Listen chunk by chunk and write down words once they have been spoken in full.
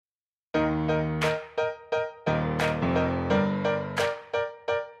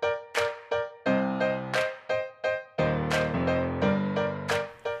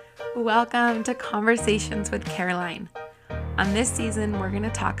Welcome to Conversations with Caroline. On this season, we're going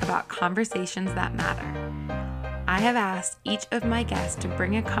to talk about conversations that matter. I have asked each of my guests to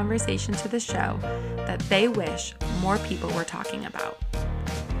bring a conversation to the show that they wish more people were talking about.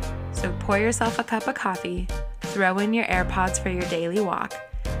 So pour yourself a cup of coffee, throw in your AirPods for your daily walk,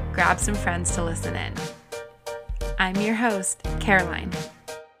 grab some friends to listen in. I'm your host, Caroline.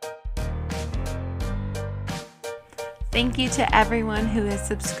 Thank you to everyone who has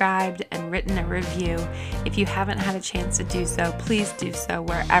subscribed and written a review. If you haven't had a chance to do so, please do so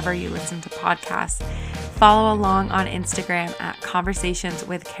wherever you listen to podcasts. Follow along on Instagram at Conversations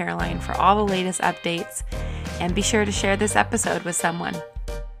with Caroline for all the latest updates, and be sure to share this episode with someone.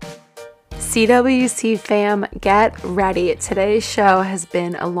 CWC fam, get ready. Today's show has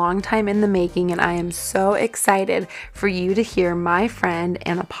been a long time in the making, and I am so excited for you to hear my friend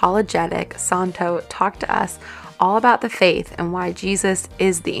and apologetic, Santo, talk to us all about the faith and why Jesus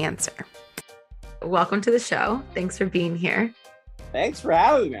is the answer. Welcome to the show. Thanks for being here. Thanks for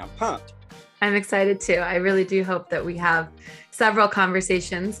having me. I'm pumped. I'm excited too. I really do hope that we have several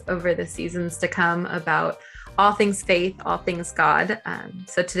conversations over the seasons to come about all things faith, all things God.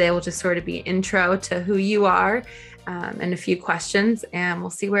 So today will just sort of be intro to who you are and a few questions, and we'll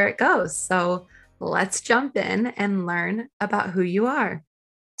see where it goes. So let's jump in and learn about who you are.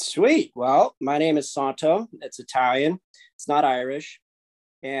 Sweet. Well, my name is Santo. It's Italian. It's not Irish.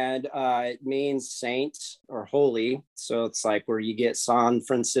 And it means saint or holy. So it's like where you get San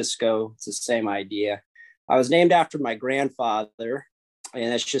Francisco. It's the same idea. I was named after my grandfather,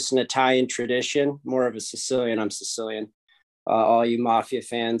 and that's just an Italian tradition, more of a Sicilian. I'm Sicilian, all you mafia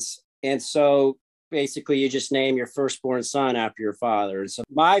fans. And so basically you just name your firstborn son after your father. And so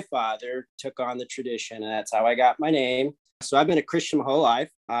my father took on the tradition, and that's how I got my name. So I've been a Christian my whole life.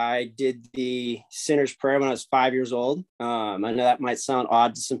 I did the sinner's prayer when I was 5 years old. I know that might sound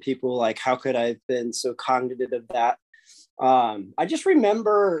odd to some people, like how could I have been so cognitive of that? I just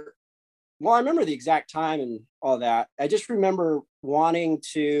remember, I remember the exact time and all that. I just remember wanting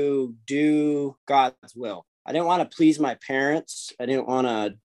to do God's will. I didn't want to please my parents.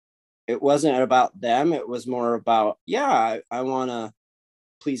 It wasn't about them. It was more about, I want to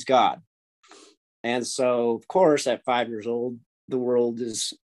please God. And so, of course, at 5 years old,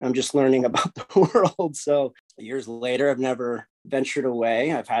 I'm just learning about the world. So years later, I've never ventured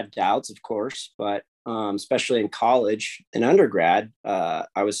away. I've had doubts, of course, but especially in college and undergrad,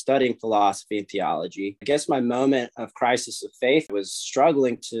 I was studying philosophy and theology. I guess my moment of crisis of faith was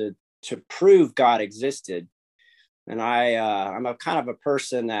struggling to prove God existed. And I'm a kind of a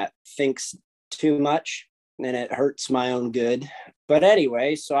person that thinks too much, and it hurts my own good. But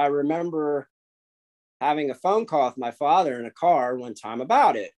anyway, so I remember having a phone call with my father in a car one time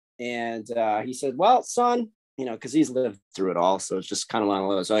about it. And he said, well, son, because he's lived through it all. So it's just kind of one of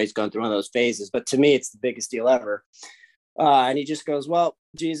those, he's going through one of those phases. But to me, it's the biggest deal ever. And he just goes, well,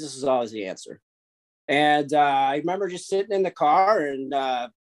 Jesus is always the answer. And I remember just sitting in the car and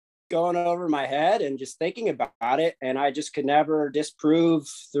going over my head and just thinking about it. And I just could never disprove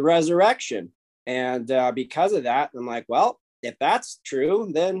the resurrection. And because of that, I'm like, well, if that's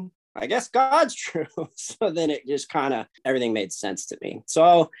true, then I guess God's true. So then it just kind of, everything made sense to me.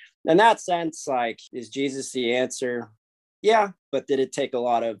 So in that sense, like, is Jesus the answer? Yeah. But did it take a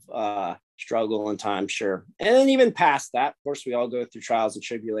lot of struggle and time? Sure. And then even past that, of course, we all go through trials and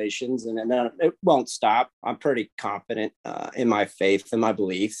tribulations, and then it won't stop. I'm pretty confident in my faith and my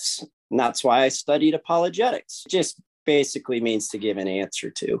beliefs. And that's why I studied apologetics. Just basically means to give an answer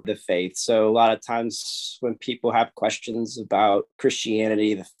to the faith. So a lot of times when people have questions about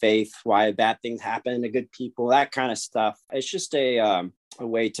Christianity, the faith, why bad things happen to good people, that kind of stuff, it's just a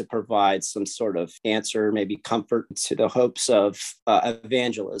way to provide some sort of answer, maybe comfort to the hopes of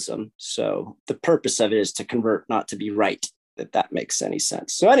evangelism. So the purpose of it is to convert, not to be right, if that makes any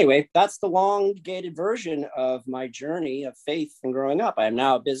sense. So anyway, that's the elongated version of my journey of faith and growing up. I am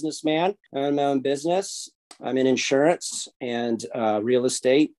now a businessman. I own my own business. I'm in insurance and real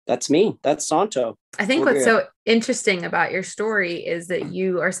estate. That's me. That's Santo. I think what's so interesting about your story is that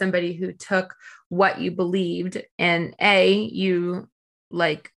you are somebody who took what you believed, and you,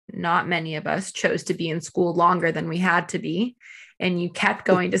 like not many of us, chose to be in school longer than we had to be. And you kept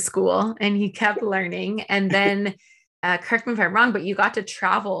going to school and you kept learning. And then, correct me if I'm wrong, but you got to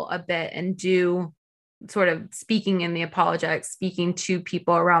travel a bit and do sort of speaking in the apologetics, speaking to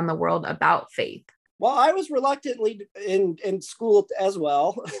people around the world about faith. Well, I was reluctantly in school as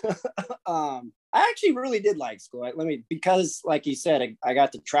well. I actually really did like school. Because like you said, I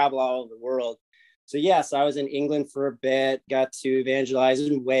got to travel all over the world. So yes, I was in England for a bit, got to evangelize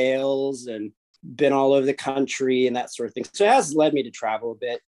in Wales and been all over the country and that sort of thing. So it has led me to travel a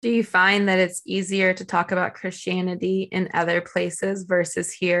bit. Do you find that it's easier to talk about Christianity in other places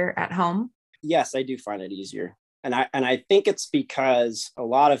versus here at home? Yes, I do find it easier. And I think it's because a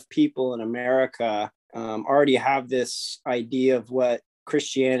lot of people in America already have this idea of what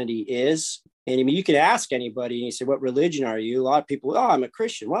Christianity is. And I mean, you could ask anybody and you say, what religion are you? A lot of people, oh, I'm a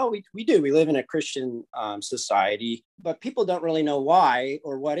Christian. Well, we do. We live in a Christian society, but people don't really know why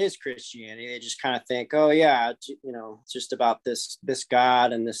or what is Christianity. They just kind of think, oh, yeah, it's just about this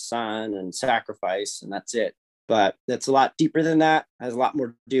God and this son and sacrifice, and that's it. But that's a lot deeper than that. It has a lot more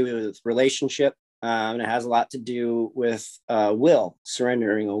to do with relationship. And it has a lot to do with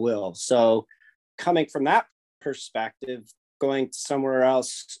surrendering a will. So coming from that perspective, going somewhere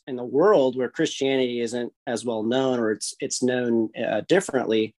else in the world where Christianity isn't as well known, or it's known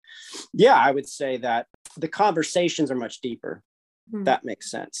differently, yeah, I would say that the conversations are much deeper. That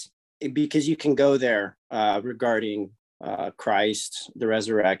makes sense, because you can go there regarding Christ, the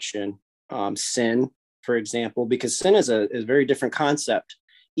resurrection, sin, for example, because sin is a very different concept.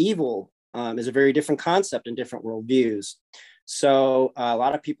 Evil is a very different concept in different worldviews. So a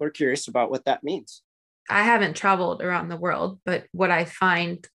lot of people are curious about what that means. I haven't traveled around the world, but what I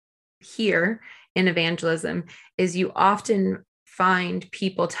find here in evangelism is you often find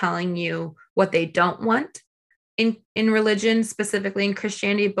people telling you what they don't want in religion, specifically in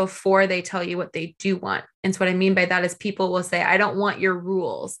Christianity, before they tell you what they do want. And so what I mean by that is people will say, I don't want your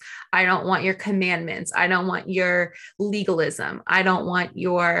rules. I don't want your commandments. I don't want your legalism. I don't want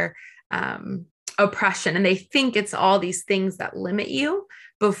your oppression. And they think it's all these things that limit you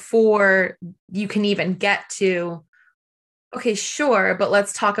before you can even get to, okay, sure, but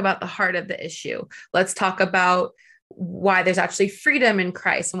let's talk about the heart of the issue. Let's talk about why there's actually freedom in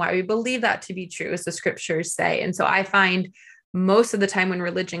Christ and why we believe that to be true, as the scriptures say. And so I find most of the time when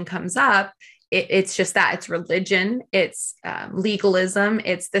religion comes up, it's just that it's religion, it's legalism,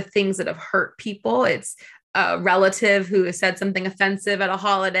 it's the things that have hurt people, it's a relative who has said something offensive at a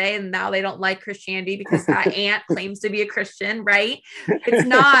holiday and now they don't like Christianity because that aunt claims to be a Christian, right? It's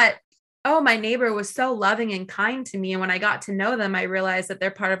not, oh, my neighbor was so loving and kind to me. And when I got to know them, I realized that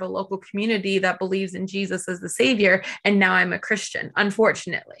they're part of a local community that believes in Jesus as the savior. And now I'm a Christian.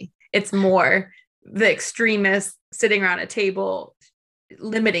 Unfortunately, it's more the extremists sitting around a table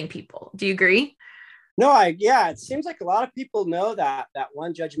limiting people. Do you agree? No, it seems like a lot of people know that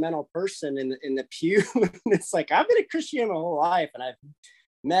one judgmental person in the pew. It's like, I've been a Christian my whole life and I've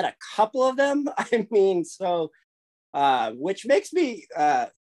met a couple of them. I mean, so which makes me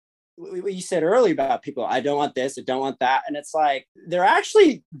what you said earlier about people, I don't want this, I don't want that. And it's like,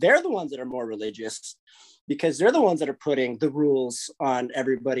 they're the ones that are more religious, because they're the ones that are putting the rules on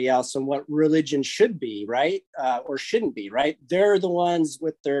everybody else and what religion should be, right? Or shouldn't be, right? They're the ones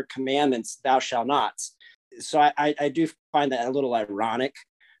with their commandments, thou shalt not. So I do find that a little ironic,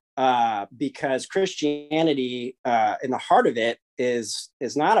 because Christianity in the heart of it is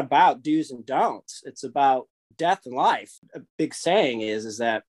not about do's and don'ts. It's about death and life. A big saying is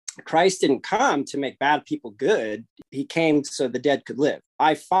that Christ didn't come to make bad people good. He came so the dead could live.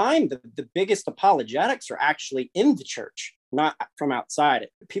 I find that the biggest apologetics are actually in the church, not from outside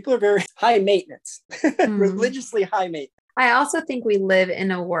it. People are very high maintenance, religiously high maintenance. I also think we live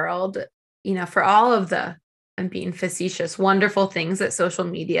in a world, for all of the, I'm being facetious, wonderful things that social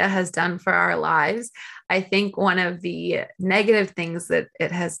media has done for our lives. I think one of the negative things that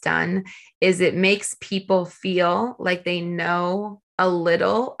it has done is it makes people feel like they know a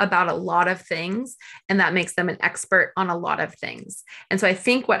little about a lot of things, and that makes them an expert on a lot of things. And so I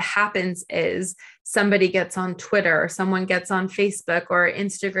think what happens is somebody gets on Twitter or someone gets on Facebook or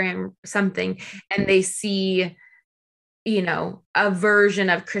Instagram, something, and they see, a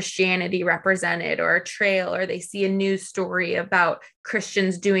version of Christianity represented or a trail, or they see a news story about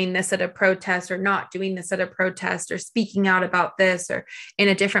Christians doing this at a protest or not doing this at a protest or speaking out about this, or in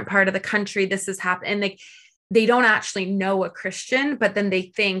a different part of the country, this has happened. And they don't actually know a Christian, but then they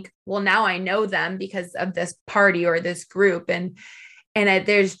think, well, now I know them because of this party or this group. And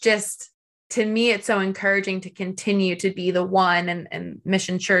there's just, to me, it's so encouraging to continue to be the one, and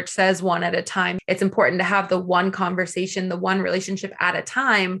Mission Church says one at a time. It's important to have the one conversation, the one relationship at a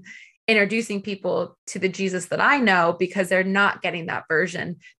time, introducing people to the Jesus that I know, because they're not getting that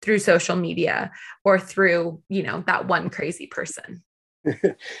version through social media or through, that one crazy person.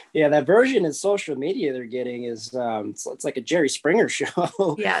 Yeah, that version in social media they're getting is it's like a Jerry Springer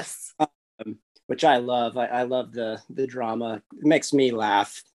show. Yes. Which I love. I love the drama. It makes me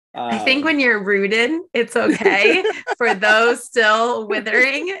laugh. I think when you're rooted, it's okay. For those still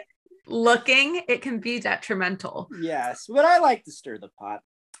withering, looking, it can be detrimental. Yes, but I like to stir the pot.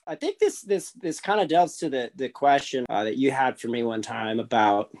 I think this kind of delves to the question that you had for me one time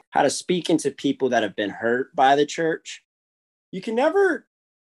about how to speak into people that have been hurt by the church. You can never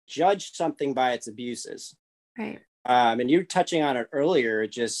judge something by its abuses. Right. And you were touching on it earlier.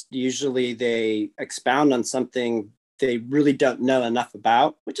 Just usually they expound on something they really don't know enough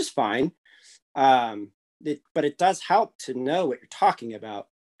about, which is fine. But it does help to know what you're talking about.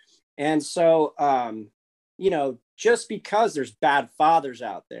 And so, just because there's bad fathers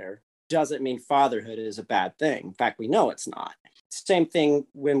out there doesn't mean fatherhood is a bad thing. In fact, we know it's not. Same thing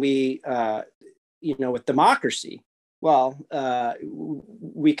when we, with democracy. Well,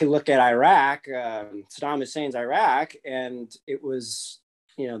 we can look at Iraq, Saddam Hussein's Iraq, and it was,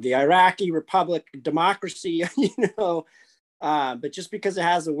 the Iraqi Republic democracy, but just because it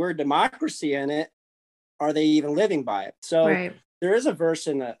has the word democracy in it, are they even living by it? So right. There is a verse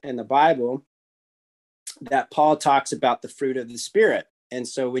in the Bible that Paul talks about the fruit of the Spirit. And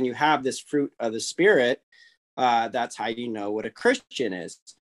so when you have this fruit of the Spirit, that's how you know what a Christian is.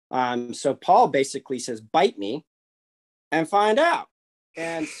 So Paul basically says, bite me and find out.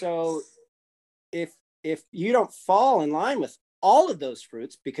 And so if you don't fall in line with all of those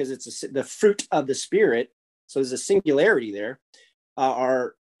fruits, because it's the fruit of the Spirit, so there's a singularity there,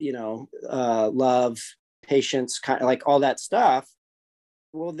 love, patience, kind of like all that stuff,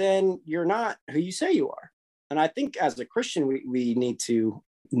 well, then you're not who you say you are. And I think as a Christian, we need to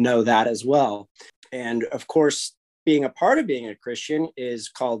know that as well. And of course, being a part of being a Christian is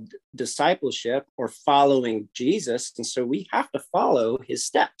called discipleship or following Jesus. And so we have to follow his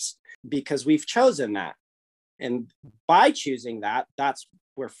steps because we've chosen that. And by choosing that, that's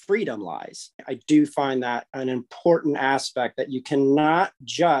where freedom lies. I do find that an important aspect, that you cannot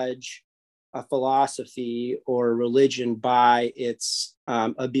judge a philosophy or religion by its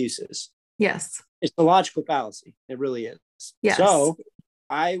abuses. Yes. It's a logical fallacy. It really is. Yes. So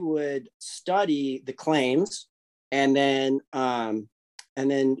I would study the claims and then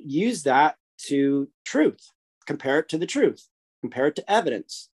use that to truth, compare it to the truth, compare it to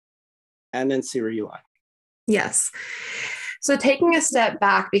evidence, and then see where you lie. Yes. So taking a step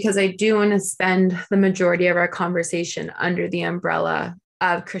back, because I do want to spend the majority of our conversation under the umbrella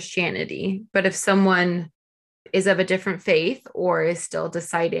of Christianity. But if someone is of a different faith or is still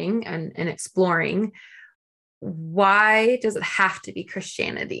deciding and exploring, why does it have to be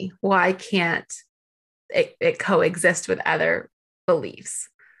Christianity? Why can't it coexist with other beliefs?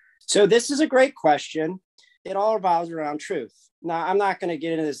 So this is a great question. It all revolves around truth. Now, I'm not going to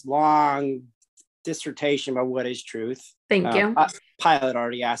get into this long dissertation about what is truth. Thank you. Pilot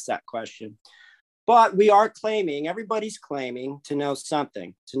already asked that question. But everybody's claiming to know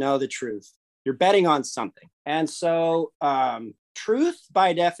something, to know the truth. You're betting on something. And so truth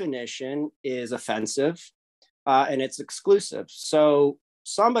by definition is offensive and it's exclusive. So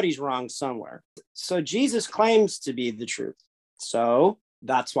somebody's wrong somewhere. So Jesus claims to be the truth. So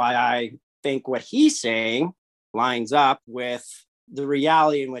that's why I think what he's saying lines up with the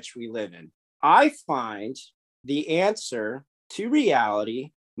reality in which we live in. I find the answer to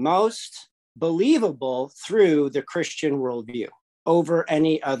reality most believable through the Christian worldview over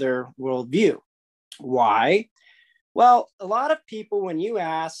any other worldview. Why? Well, a lot of people, when you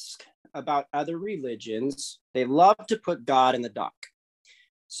ask about other religions, they love to put God in the dock.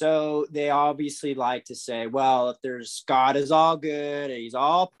 So they obviously like to say, well, if there's God is all good and he's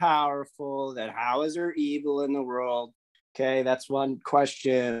all powerful, then how is there evil in the world? Okay, that's one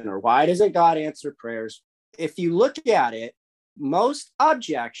question. Or why doesn't God answer prayers? If you look at it, most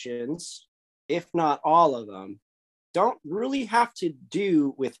objections, if not all of them, don't really have to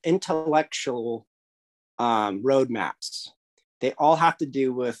do with intellectual roadmaps. They all have to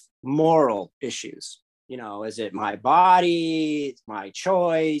do with moral issues. Is it my body? It's my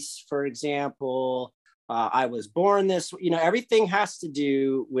choice, for example. I was born this, everything has to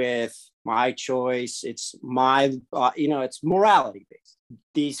do with my choice. It's my, it's morality based.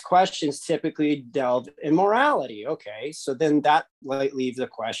 These questions typically delve in morality. Okay, so then that leaves the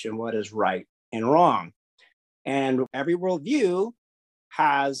question, what is right and wrong? And every worldview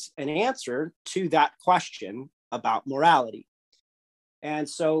has an answer to that question about morality. And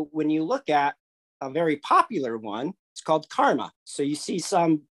so when you look at a very popular one, it's called karma. So you see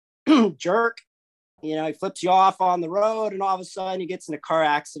some jerk, he flips you off on the road and all of a sudden he gets in a car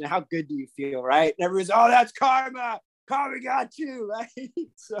accident. How good do you feel, right? And everyone's, oh, that's karma. Karma got you, right?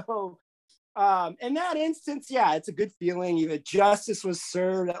 So in that instance, yeah, it's a good feeling. Even justice was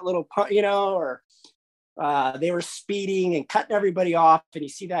served, that little, or they were speeding and cutting everybody off and you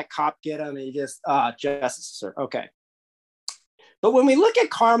see that cop get them and you just, justice, sir. Okay. But when we look at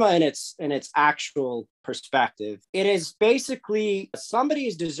karma in its actual perspective, it is basically somebody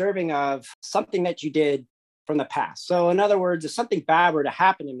is deserving of something that you did from the past. So in other words, if something bad were to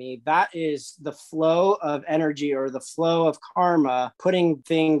happen to me, that is the flow of energy or the flow of karma putting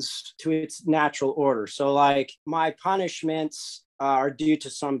things to its natural order. So like my punishments are due to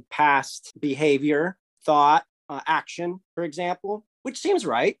some past behavior, thought, action, for example, which seems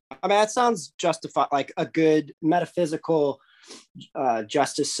right. I mean, that sounds justified, like a good metaphysical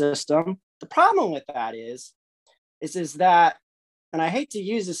justice system. The problem with that is that, and I hate to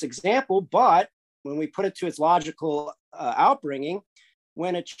use this example, but when we put it to its logical outbringing,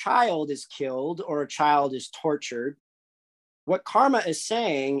 when a child is killed or a child is tortured, what karma is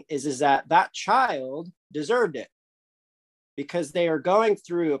saying is that that child deserved it because they are going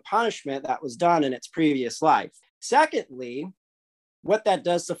through a punishment that was done in its previous life. Secondly, what that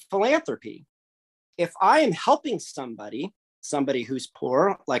does to philanthropy. If I am helping somebody who's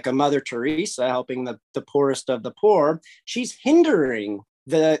poor, like a Mother Teresa helping the poorest of the poor, she's hindering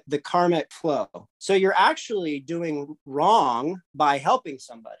the karmic flow. So you're actually doing wrong by helping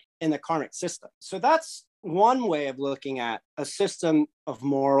somebody in the karmic system. So that's one way of looking at a system of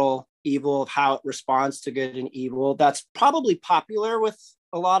moral evil, of how it responds to good and evil. That's probably popular with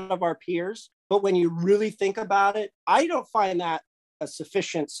a lot of our peers. But when you really think about it, I don't find that a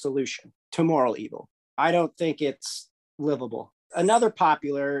sufficient solution to moral evil. I don't think it's livable. Another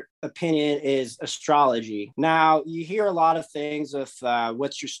popular opinion is astrology. Now, you hear a lot of things of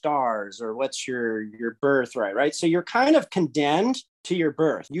what's your stars or what's your birthright, right? So you're kind of condemned to your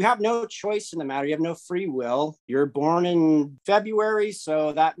birth. You have no choice in the matter. You have no free will. You're born in February,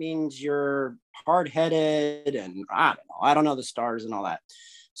 so that means you're hard-headed and I don't know the stars and all that.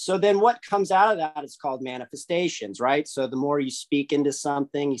 So then what comes out of that is called manifestations, right? So the more you speak into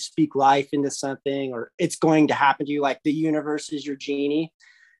something, you speak life into something, or it's going to happen to you, like the universe is your genie.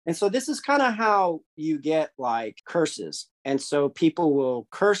 And so this is kind of how you get like curses. And so people will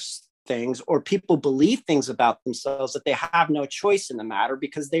curse things, or people believe things about themselves that they have no choice in the matter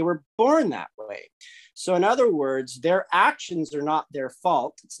because they were born that way. So in other words, their actions are not their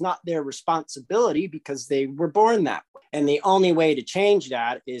fault. It's not their responsibility because they were born that way. And the only way to change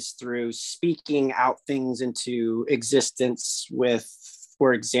that is through speaking out things into existence with,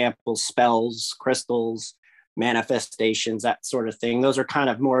 for example, spells, crystals, manifestations, that sort of thing. Those are kind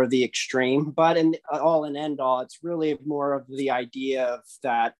of more of the extreme, but in all and end all, it's really more of the idea of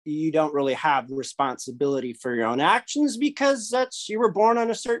that you don't really have responsibility for your own actions because you were born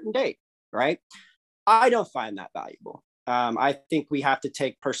on a certain date, right? I don't find that valuable. I think we have to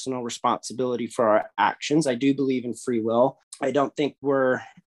take personal responsibility for our actions. I do believe in free will. I don't think we're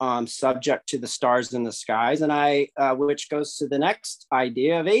subject to the stars in the skies, and which goes to the next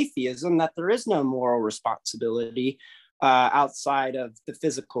idea of atheism, that there is no moral responsibility outside of the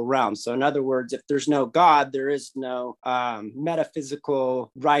physical realm. So in other words, if there's no God, there is no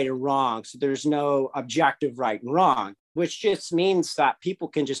metaphysical right or wrong. So there's no objective right and wrong, which just means that people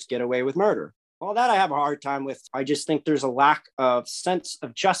can just get away with murder. Well, that I have a hard time with. I just think there's a lack of sense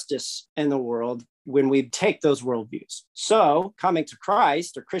of justice in the world when we take those worldviews. So coming to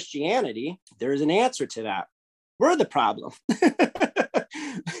Christ or Christianity, there's an answer to that. We're the problem.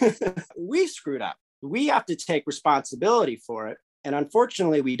 We screwed up. We have to take responsibility for it. And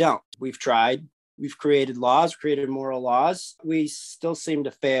unfortunately, we don't. We've tried. We've created laws, created moral laws. We still seem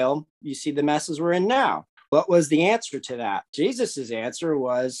to fail. You see the messes we're in now. What was the answer to that? Jesus's answer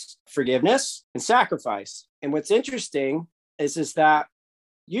was forgiveness and sacrifice. And what's interesting is that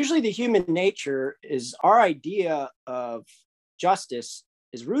usually the human nature is our idea of justice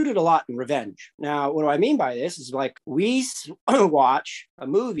is rooted a lot in revenge. Now, what do I mean by this is like we watch a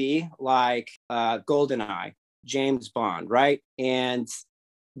movie like GoldenEye, James Bond, right? And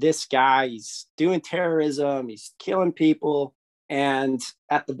this guy, he's doing terrorism, he's killing people. And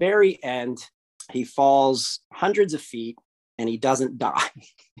at the very end, he falls hundreds of feet and he doesn't die,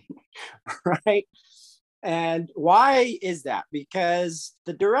 right? And why is that? Because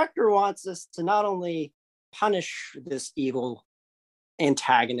the director wants us to not only punish this evil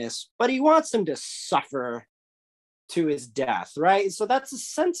antagonist, but he wants him to suffer to his death, right? So that's a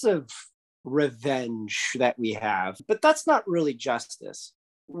sense of revenge that we have, but that's not really justice.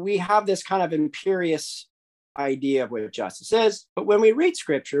 We have this kind of imperious idea of what justice is. But when we read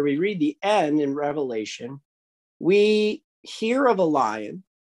scripture, we read the end in Revelation, we hear of a lion,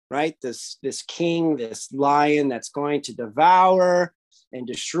 right? This king, this lion that's going to devour and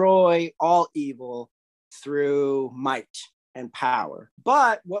destroy all evil through might and power.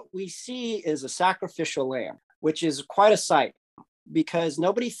 But what we see is a sacrificial lamb, which is quite a sight because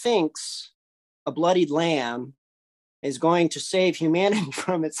nobody thinks a bloodied lamb is going to save humanity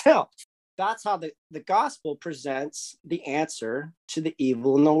from itself. That's how the gospel presents the answer to the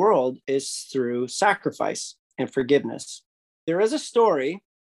evil in the world, is through sacrifice and forgiveness. There is a story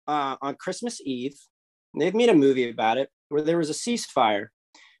on Christmas Eve, and they've made a movie about it, where there was a ceasefire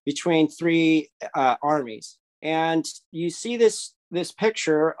between three armies. And you see this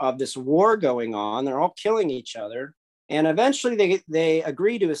picture of this war going on. They're all killing each other. And eventually they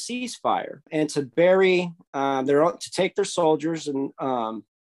agree to a ceasefire and to bury, to take their soldiers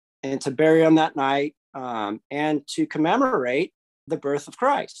and to bury them that night, and to commemorate the birth of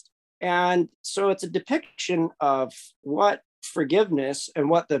Christ. And so it's a depiction of what forgiveness and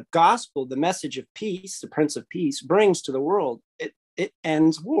what the gospel, the message of peace, the Prince of Peace, brings to the world. It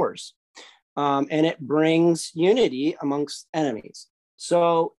ends wars, and it brings unity amongst enemies.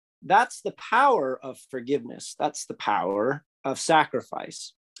 So that's the power of forgiveness. That's the power of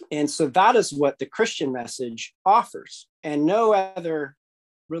sacrifice. And so that is what the Christian message offers. And no other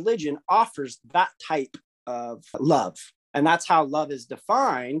religion offers that type of love. And that's how love is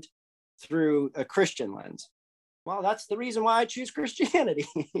defined through a Christian lens. Well, that's the reason why I choose Christianity.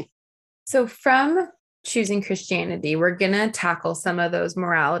 So from choosing Christianity, we're going to tackle some of those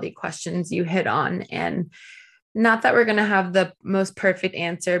morality questions you hit on. And not that we're going to have the most perfect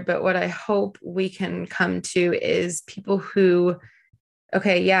answer, but what I hope we can come to is people who,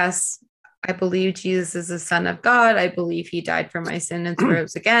 okay, yes, I believe Jesus is the Son of God. I believe he died for my sin and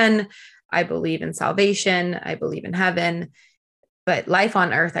rose again. I believe in salvation. I believe in heaven. But life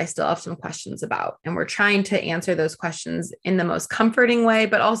on earth, I still have some questions about. And we're trying to answer those questions in the most comforting way,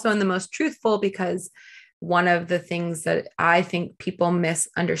 but also in the most truthful, because one of the things that I think people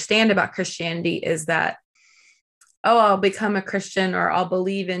misunderstand about Christianity is that, oh, I'll become a Christian or I'll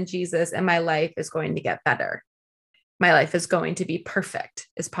believe in Jesus and my life is going to get better. My life is going to be perfect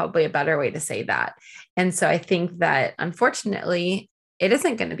is probably a better way to say that. And so I think that unfortunately, it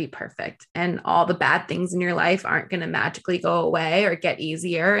isn't going to be perfect, and all the bad things in your life aren't going to magically go away or get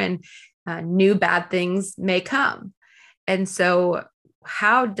easier, and new bad things may come. And so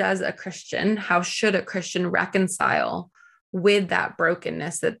how should a Christian reconcile with that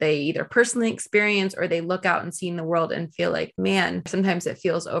brokenness that they either personally experience or they look out and see in the world and feel like, man, sometimes it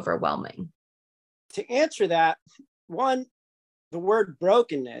feels overwhelming? To answer that, one, the word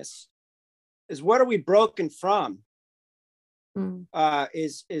brokenness is, what are we broken from?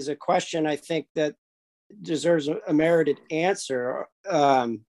 Is a question I think that deserves a merited answer,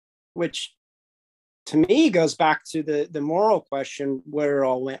 which to me goes back to the moral question, where it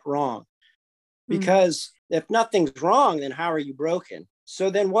all went wrong. Because if nothing's wrong, then how are you broken? So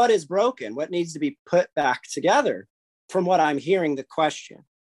then what is broken? What needs to be put back together? From what I'm hearing the question,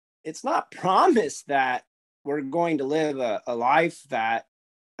 it's not promised that we're going to live a life that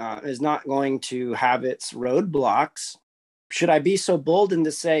is not going to have its roadblocks. Should I be so bold and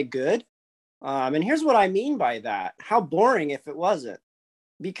to say good? And here's what I mean by that. How boring if it wasn't.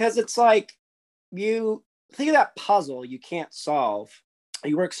 Because it's like, you think of that puzzle you can't solve.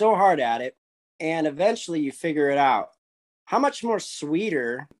 You work so hard at it, and eventually you figure it out. How much more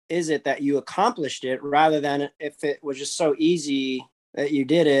sweeter is it that you accomplished it, rather than if it was just so easy that you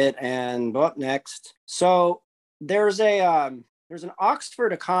did it and what next? So there's an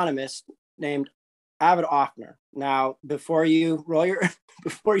Oxford economist named Arvid Oefner. Now, before you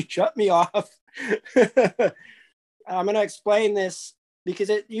shut me off, I'm going to explain this because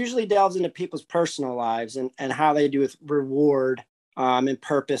it usually delves into people's personal lives and how they do with reward and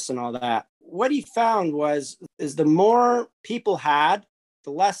purpose and all that. What he found is the more people had,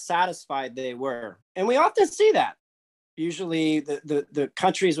 the less satisfied they were. And we often see that. Usually the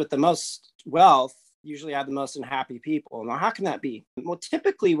countries with the most wealth usually have the most unhappy people. Now, how can that be? Well,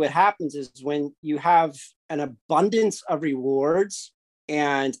 typically what happens is when you have an abundance of rewards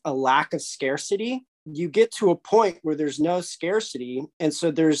and a lack of scarcity, you get to a point where there's no scarcity. And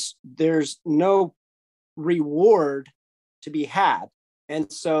so there's no reward to be had.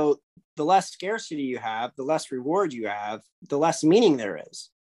 And so the less scarcity you have, the less reward you have, the less meaning there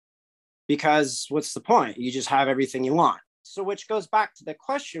is. Because what's the point? You just have everything you want. So which goes back to the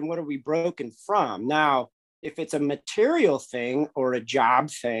question, what are we broken from? Now, if it's a material thing or a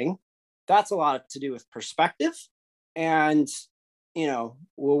job thing, that's a lot to do with perspective and,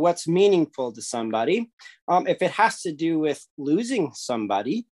 what's meaningful to somebody. If it has to do with losing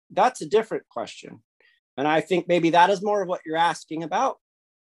somebody, that's a different question. And I think maybe that is more of what you're asking about.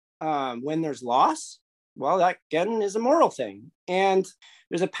 When there's loss, well, that again is a moral thing. And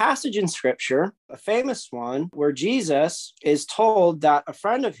there's a passage in scripture, a famous one, where Jesus is told that a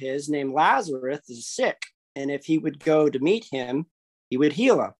friend of his named Lazarus is sick. And if he would go to meet him, he would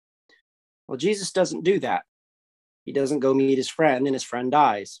heal him. Well, Jesus doesn't do that. He doesn't go meet his friend, and his friend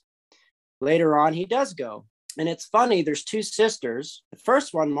dies. Later on, he does go. And it's funny, there's two sisters. The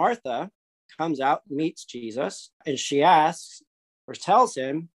first one, Martha, comes out, meets Jesus, and she asks or tells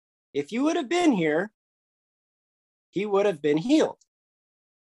him, if you would have been here, he would have been healed.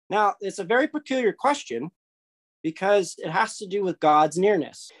 Now, it's a very peculiar question because it has to do with God's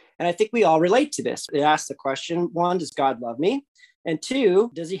nearness. And I think we all relate to this. It asks the question, one, does God love me? And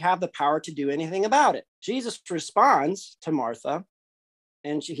two, does he have the power to do anything about it? Jesus responds to Martha,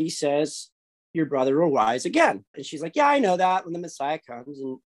 and he says, your brother will rise again. And she's like, yeah, I know that when the Messiah comes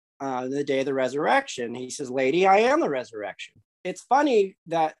and the day of the resurrection. He says, lady, I am the resurrection. It's funny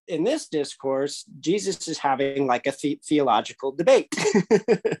that in this discourse, Jesus is having like a theological debate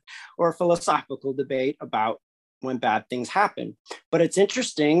or a philosophical debate about when bad things happen. But it's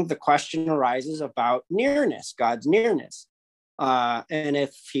interesting, the question arises about nearness, God's nearness, and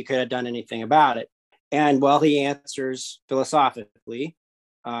if he could have done anything about it. And well, he answers philosophically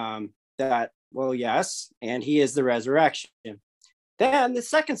that, well, yes, and he is the resurrection. Then the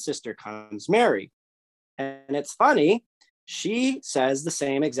second sister comes, Mary. And it's funny, she says the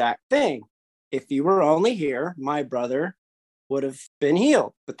same exact thing. If you were only here, my brother would have been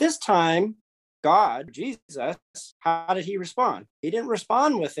healed. But this time, God, Jesus, how did he respond? He didn't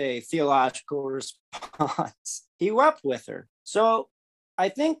respond with a theological response. He wept with her. So I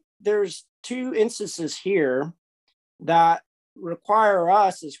think there's two instances here that require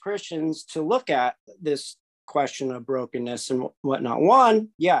us as Christians to look at this question of brokenness and whatnot. One,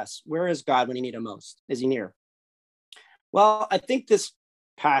 yes, where is God when you need him most? Is he near? Well, I think this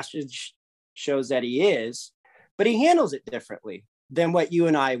passage shows that he is, but he handles it differently than what you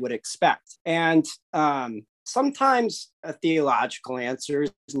and I would expect. And sometimes a theological answer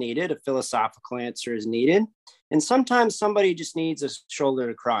is needed, a philosophical answer is needed, and sometimes somebody just needs a shoulder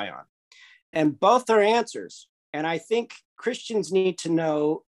to cry on. And both are answers. And I think Christians need to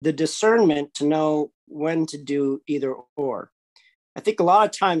know the discernment to know when to do either or. I think a lot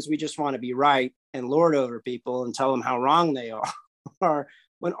of times we just want to be right and lord over people and tell them how wrong they are,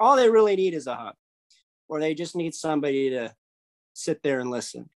 when all they really need is a hug, or they just need somebody to sit there and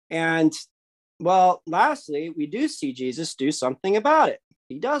listen. And well, lastly, we do see Jesus do something about it.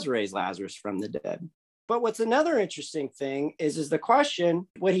 He does raise Lazarus from the dead. But what's another interesting thing is the question,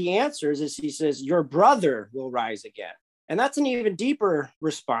 what he answers is he says, your brother will rise again. And that's an even deeper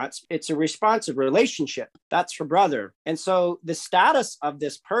response. It's a response of relationship. That's for brother. And so the status of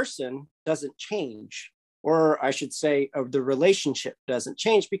this person doesn't change, or I should say, of the relationship doesn't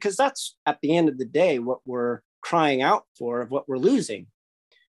change, because that's at the end of the day what we're crying out for, of what we're losing,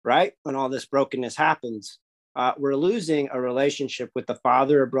 right? When all this brokenness happens, we're losing a relationship with a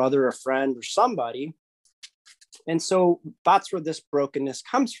father, a brother, a friend, or somebody. And so that's where this brokenness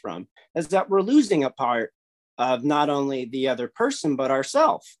comes from, is that we're losing a part of not only the other person, but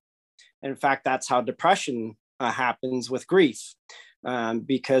ourselves. In fact, that's how depression happens with grief,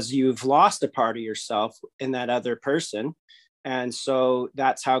 because you've lost a part of yourself in that other person. And so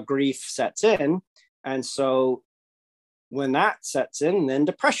that's how grief sets in. And so when that sets in, then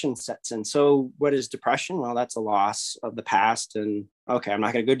depression sets in. So what is depression? Well, that's a loss of the past. And okay, I'm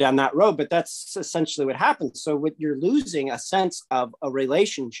not going to go down that road, but that's essentially what happens. So what you're losing a sense of a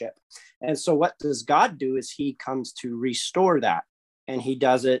relationship. And so what does God do is he comes to restore that. And he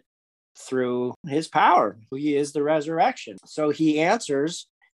does it through his power. He is the resurrection. So he answers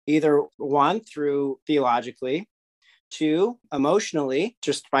either one, through theologically, two, emotionally,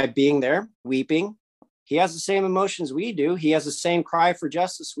 just by being there, weeping. He has the same emotions we do. He has the same cry for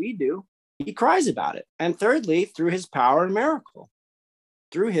justice we do. He cries about it. And thirdly, through his power and miracle,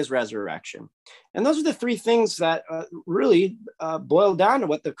 through his resurrection. And those are the three things that really boil down to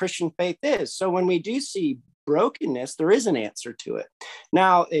what the Christian faith is. So when we do see brokenness, there is an answer to it.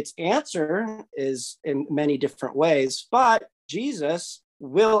 Now, its answer is in many different ways, but Jesus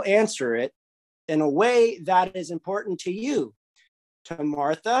will answer it in a way that is important to you. To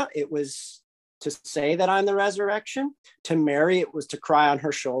Martha, it was to say that I'm the resurrection. To Mary, it was to cry on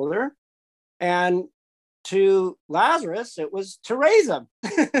her shoulder. And to Lazarus, it was to raise him.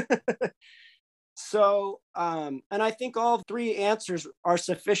 So, and I think all three answers are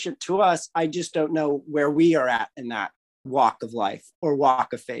sufficient to us. I just don't know where we are at in that walk of life or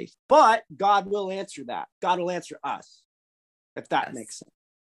walk of faith. But God will answer that. God will answer us, if that makes sense.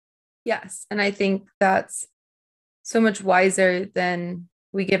 Yes. And I think that's so much wiser than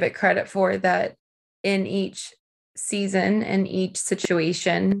we give it credit for, that in each season and each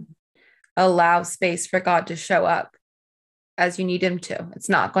situation, allow space for God to show up as you need him to. It's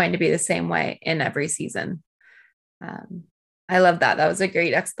not going to be the same way in every season. I love that. That was a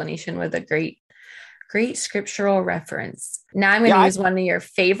great explanation with a great Great scriptural reference. Now I'm going to use one of your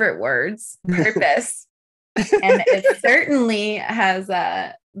favorite words, purpose. And it certainly has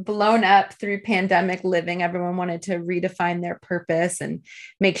blown up through pandemic living. Everyone wanted to redefine their purpose and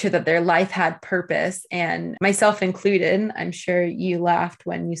make sure that their life had purpose. And myself included, I'm sure you laughed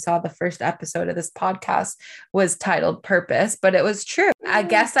when you saw the first episode of this podcast was titled Purpose, but it was true. A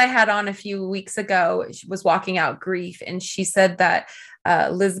guest I had on a few weeks ago, she was walking out grief, and she said that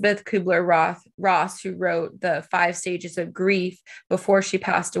Elizabeth Kubler-Ross, who wrote the 5 Stages of Grief before she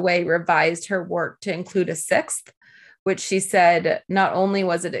passed away, revised her work to include a 6th, which she said not only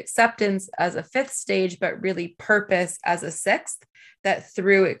was it acceptance as a 5th stage, but really purpose as a 6th, that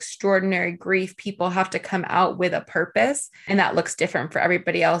through extraordinary grief, people have to come out with a purpose, and that looks different for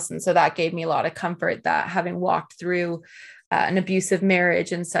everybody else. And so that gave me a lot of comfort that having walked through an abusive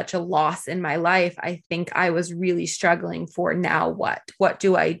marriage and such a loss in my life, I think I was really struggling for now what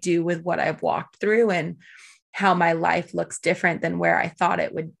do I do with what I've walked through and how my life looks different than where I thought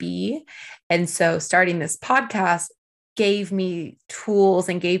it would be. And so starting this podcast gave me tools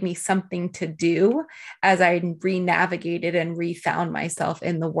and gave me something to do as I re-navigated and refound myself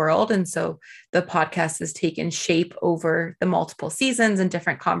in the world. And so the podcast has taken shape over the multiple seasons and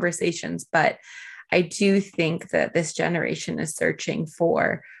different conversations, but I do think that this generation is searching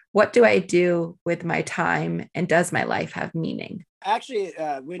for, what do I do with my time, and does my life have meaning? Actually,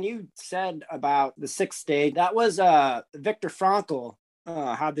 when you said about the 6th stage, that was Viktor Frankl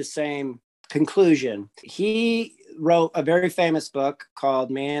had the same conclusion. He wrote a very famous book called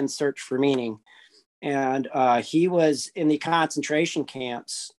Man's Search for Meaning. And he was in the concentration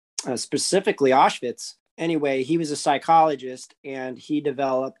camps, specifically Auschwitz. Anyway, he was a psychologist, and he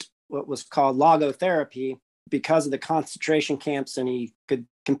developed what was called logotherapy because of the concentration camps, and he could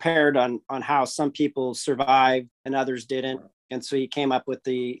compared on how some people survived and others didn't. And so he came up with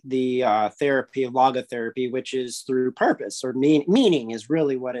the therapy of logotherapy, which is through purpose, or meaning is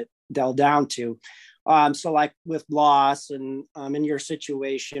really what it delved down to. So like with loss and in your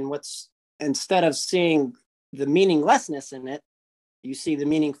situation, instead of seeing the meaninglessness in it, you see the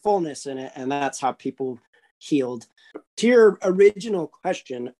meaningfulness in it, and that's how people healed. To your original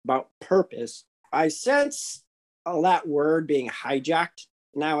question about purpose, I sense that word being hijacked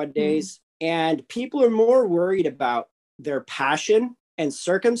nowadays, and people are more worried about their passion and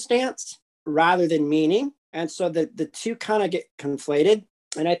circumstance rather than meaning. And so the two kind of get conflated.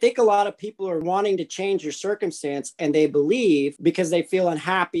 And I think a lot of people are wanting to change their circumstance, and they believe because they feel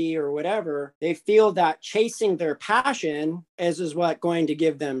unhappy or whatever, they feel that chasing their passion is what going to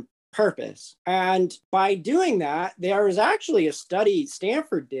give them purpose. And by doing that, there was actually a study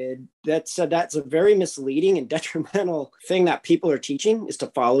Stanford did that said that's a very misleading and detrimental thing that people are teaching, is to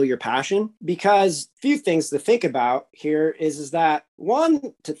follow your passion. Because a few things to think about here is that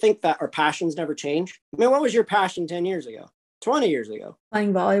one, to think that our passions never change. I mean, what was your passion 10 years ago, 20 years ago?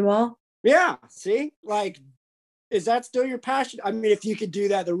 Playing volleyball. Yeah. See, like, is that still your passion? I mean, if you could do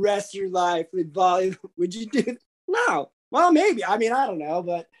that the rest of your life with volleyball, would you do it? No. Well, maybe. I mean, I don't know,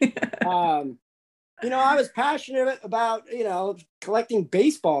 but, I was passionate about, collecting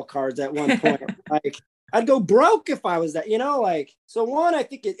baseball cards at one point. Like, I'd go broke if I was that, so one, I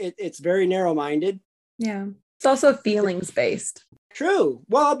think it's very narrow-minded. Yeah. It's also feelings based. True.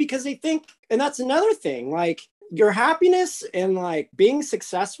 Well, because they think, and that's another thing, like your happiness and like being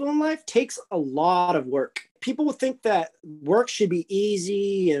successful in life takes a lot of work. People will think that work should be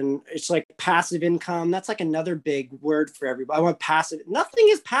easy and it's like passive income. That's like another big word for everybody. I want passive. Nothing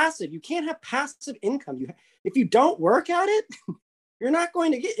is passive. You can't have passive income. If you don't work at it, you're not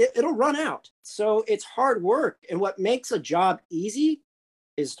going to get it. It'll run out. So it's hard work. And what makes a job easy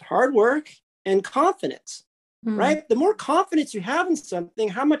is hard work and confidence, right? The more confidence you have in something,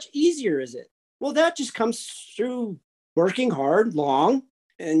 how much easier is it? Well, that just comes through working hard, long,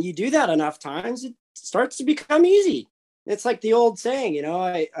 and you do that enough times, it starts to become easy. It's like the old saying,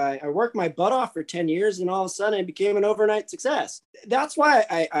 I worked my butt off for 10 years and all of a sudden I became an overnight success. That's why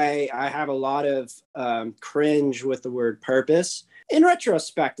I have a lot of cringe with the word purpose. In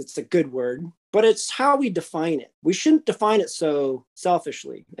retrospect, it's a good word, but it's how we define it. We shouldn't define it so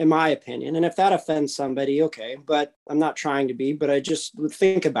selfishly, in my opinion. And if that offends somebody, okay, but I'm not trying to be, but I just would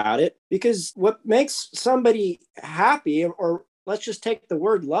think about it, because what makes somebody happy, or let's just take the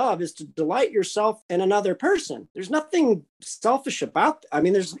word love, is to delight yourself in another person. There's nothing selfish about that. I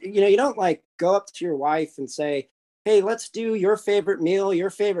mean, you don't like go up to your wife and say, hey, let's do your favorite meal,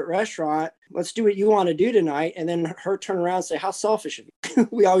 your favorite restaurant. Let's do what you want to do tonight. And then her turn around and say, how selfish of you.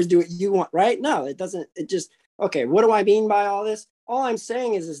 We always do what you want, right? No, it doesn't. Okay, what do I mean by all this? All I'm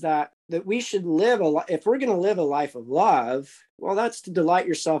saying is that that we should live if we're going to live a life of love, well, that's to delight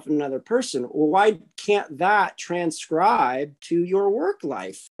yourself in another person. Well, why can't that transcribe to your work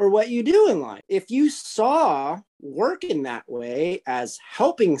life or what you do in life? If you saw work in that way as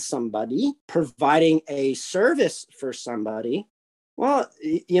helping somebody, providing a service for somebody, well,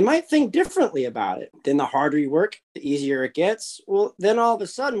 you might think differently about it. Then the harder you work, the easier it gets. Well, then all of a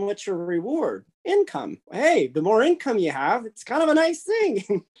sudden, what's your reward? Income. Hey, the more income you have, it's kind of a nice thing.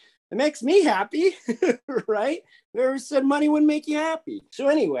 It makes me happy, right? Whoever said money wouldn't make you happy. So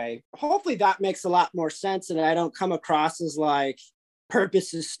anyway, hopefully that makes a lot more sense, and I don't come across as like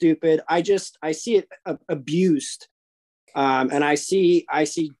purpose is stupid. I see it abused, and I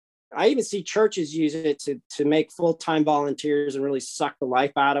even see churches use it to make full-time volunteers and really suck the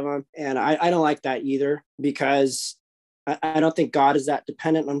life out of them. And I don't like that either, because I don't think God is that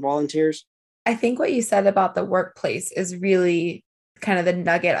dependent on volunteers. I think what you said about the workplace is really kind of the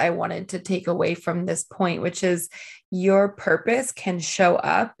nugget I wanted to take away from this point, which is your purpose can show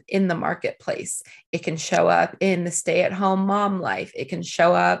up in the marketplace. It can show up in the stay-at-home mom life. It can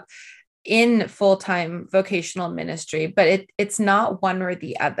show up in full-time vocational ministry, but it's not one or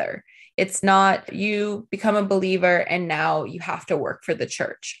the other. It's not you become a believer and now you have to work for the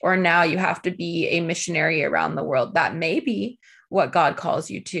church, or now you have to be a missionary around the world. That may be what God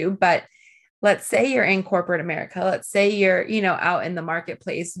calls you to, but let's say you're in corporate America. Let's say you're, out in the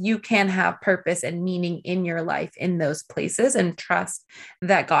marketplace. You can have purpose and meaning in your life in those places, and trust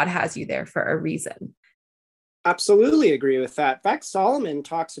that God has you there for a reason. Absolutely agree with that. In fact, Solomon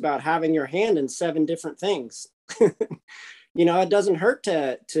talks about having your hand in 7 different things. It doesn't hurt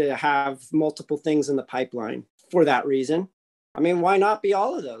to have multiple things in the pipeline for that reason. I mean, why not be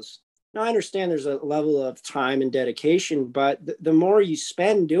all of those? Now, I understand there's a level of time and dedication, but the more you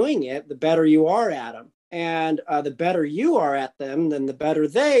spend doing it, the better you are at them. And the better you are at them, then the better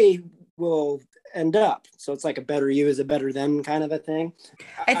they will end up. So it's like a better you is a better them kind of a thing.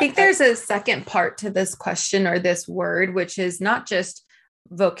 I think there's a second part to this question, or this word, which is not just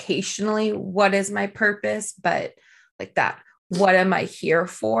vocationally, what is my purpose, but like that, what am I here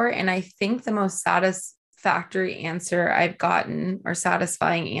for? And I think the most satisfactory answer I've gotten, or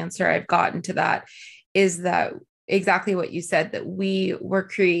satisfying answer I've gotten to that, is that exactly what you said, that we were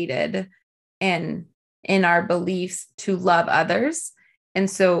created and in our beliefs to love others. And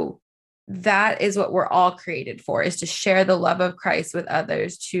so that is what we're all created for, is to share the love of Christ with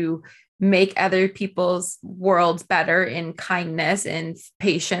others, to make other people's worlds better in kindness and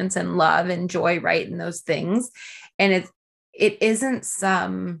patience and love and joy, right? And those things. And it isn't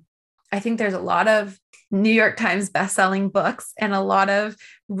I think there's a lot of New York Times bestselling books and a lot of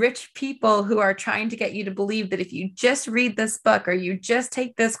rich people who are trying to get you to believe that if you just read this book, or you just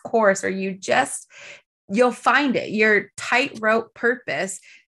take this course, or you'll find it, your tightrope purpose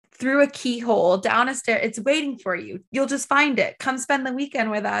through a keyhole, down a stair. It's waiting for you. You'll just find it. Come spend the weekend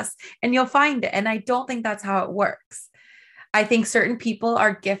with us and you'll find it. And I don't think that's how it works. I think certain people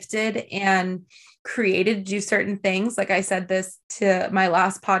are gifted and created to do certain things. Like I said this to my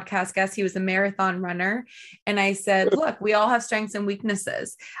last podcast guest, he was a marathon runner. And I said, look, we all have strengths and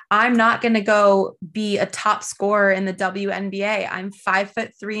weaknesses. I'm not going to go be a top scorer in the WNBA. I'm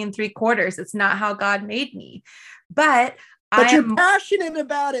 5'3" 3/4. It's not how God made me. But you're passionate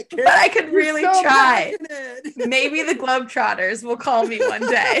about it, Karen. But I could really try. Maybe the Globetrotters will call me one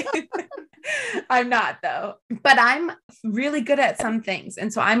day. I'm not, though. But I'm really good at some things.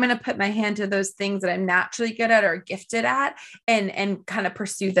 And so I'm going to put my hand to those things that I'm naturally good at or gifted at, and kind of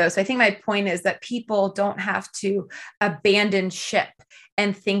pursue those. So I think my point is that people don't have to abandon ship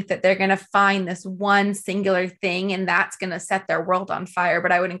and think that they're going to find this one singular thing and that's going to set their world on fire.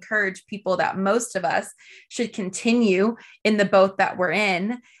 But I would encourage people that most of us should continue in the boat that we're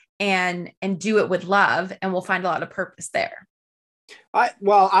in and do it with love, and we'll find a lot of purpose there.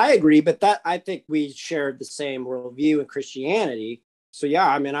 I agree, but I think we shared the same worldview in Christianity. So yeah,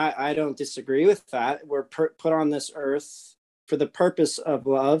 I mean, I don't disagree with that. We're put on this earth for the purpose of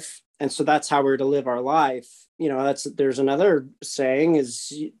love. And so that's how we're to live our life. There's another saying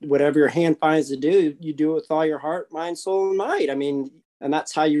is, whatever your hand finds to do, you do it with all your heart, mind, soul, and might. I mean, and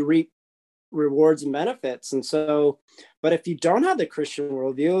that's how you reap rewards and benefits. And so, but if you don't have the Christian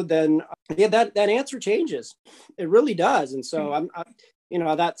worldview, then that answer changes. It really does. And so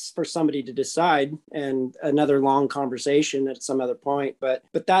that's for somebody to decide, and another long conversation at some other point, but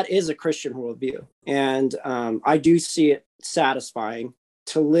that is a Christian worldview. And I do see it satisfying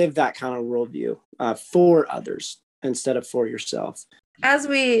to live that kind of worldview for others instead of for yourself. As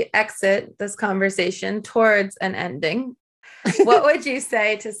we exit this conversation towards an ending, what would you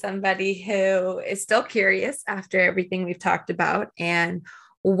say to somebody who is still curious after everything we've talked about and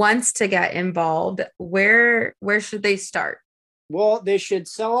wants to get involved, where should they start? Well, they should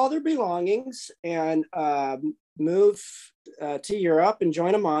sell all their belongings and move to Europe and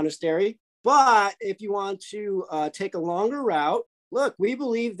join a monastery. But if you want to take a longer route, look, we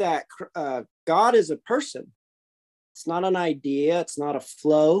believe that God is a person. It's not an idea. It's not a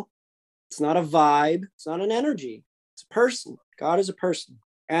flow. It's not a vibe. It's not an energy. It's a person. God is a person.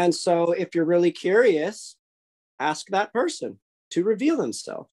 And so if you're really curious, ask that person to reveal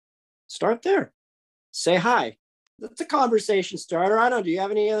themselves. Start there. Say hi. That's a conversation starter. I don't know. Do you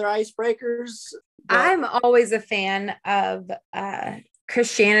have any other icebreakers? I'm always a fan of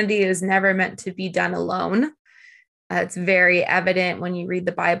Christianity is never meant to be done alone. It's very evident when you read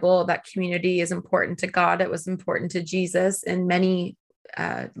the Bible that community is important to God. It was important to Jesus, and many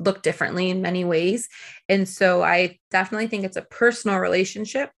look differently in many ways. And so I definitely think it's a personal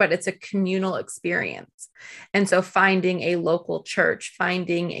relationship, but it's a communal experience. And so finding a local church,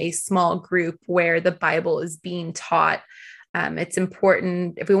 finding a small group where the Bible is being taught, it's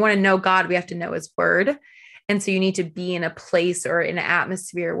important. If we want to know God, we have to know his word. And so you need to be in a place or in an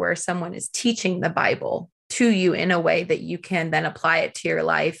atmosphere where someone is teaching the Bible to you in a way that you can then apply it to your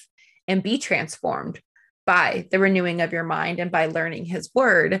life and be transformed by the renewing of your mind and by learning his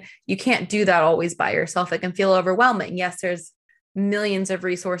word. You can't do that always by yourself. It can feel overwhelming. Yes, there's millions of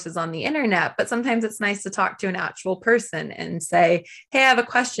resources on the internet, but sometimes it's nice to talk to an actual person and say, hey, I have a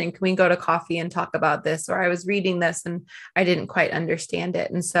question. Can we go to coffee and talk about this? Or I was reading this and I didn't quite understand it.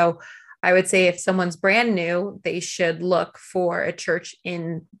 And so I would say if someone's brand new, they should look for a church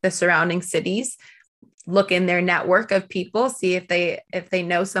in the surrounding cities, look in their network of people, see if they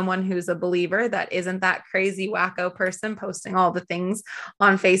know someone who's a believer that isn't that crazy wacko person posting all the things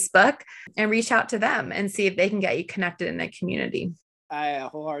on Facebook, and reach out to them and see if they can get you connected in a community. I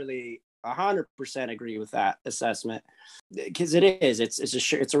wholeheartedly 100% agree with that assessment, because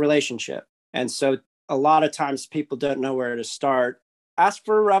it's a relationship. And so a lot of times people don't know where to start. Ask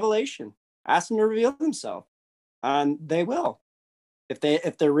for a revelation, ask them to reveal themselves. They will. If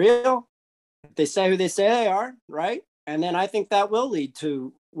they're real, if they say who they say they are, right? And then I think that will lead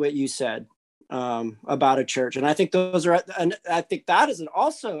to what you said about a church. And I think and I think that is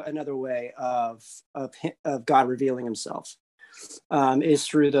also another way of God revealing himself, is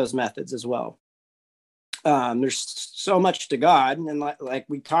through those methods as well. There's so much to God. And like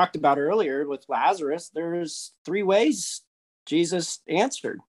we talked about earlier with Lazarus, there's 3 ways Jesus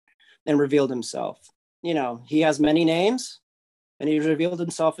answered and revealed himself. You know, he has many names and he revealed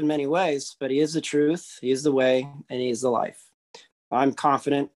himself in many ways, but he is the truth, he is the way, and he is the life. I'm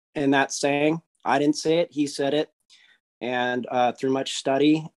confident in that saying. I didn't say it, he said it. And through much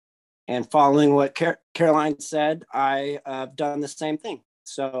study and following what Caroline said, I have done the same thing.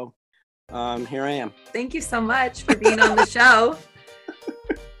 So here I am. Thank you so much for being on the show.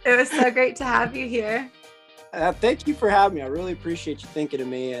 It was so great to have you here. Thank you for having me. I really appreciate you thinking of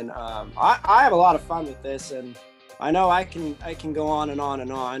me. And I have a lot of fun with this. And I know I can go on and on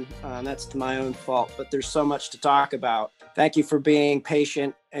and on. That's to my own fault, but there's so much to talk about. Thank you for being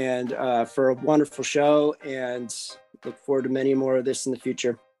patient and for a wonderful show, and look forward to many more of this in the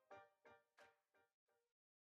future.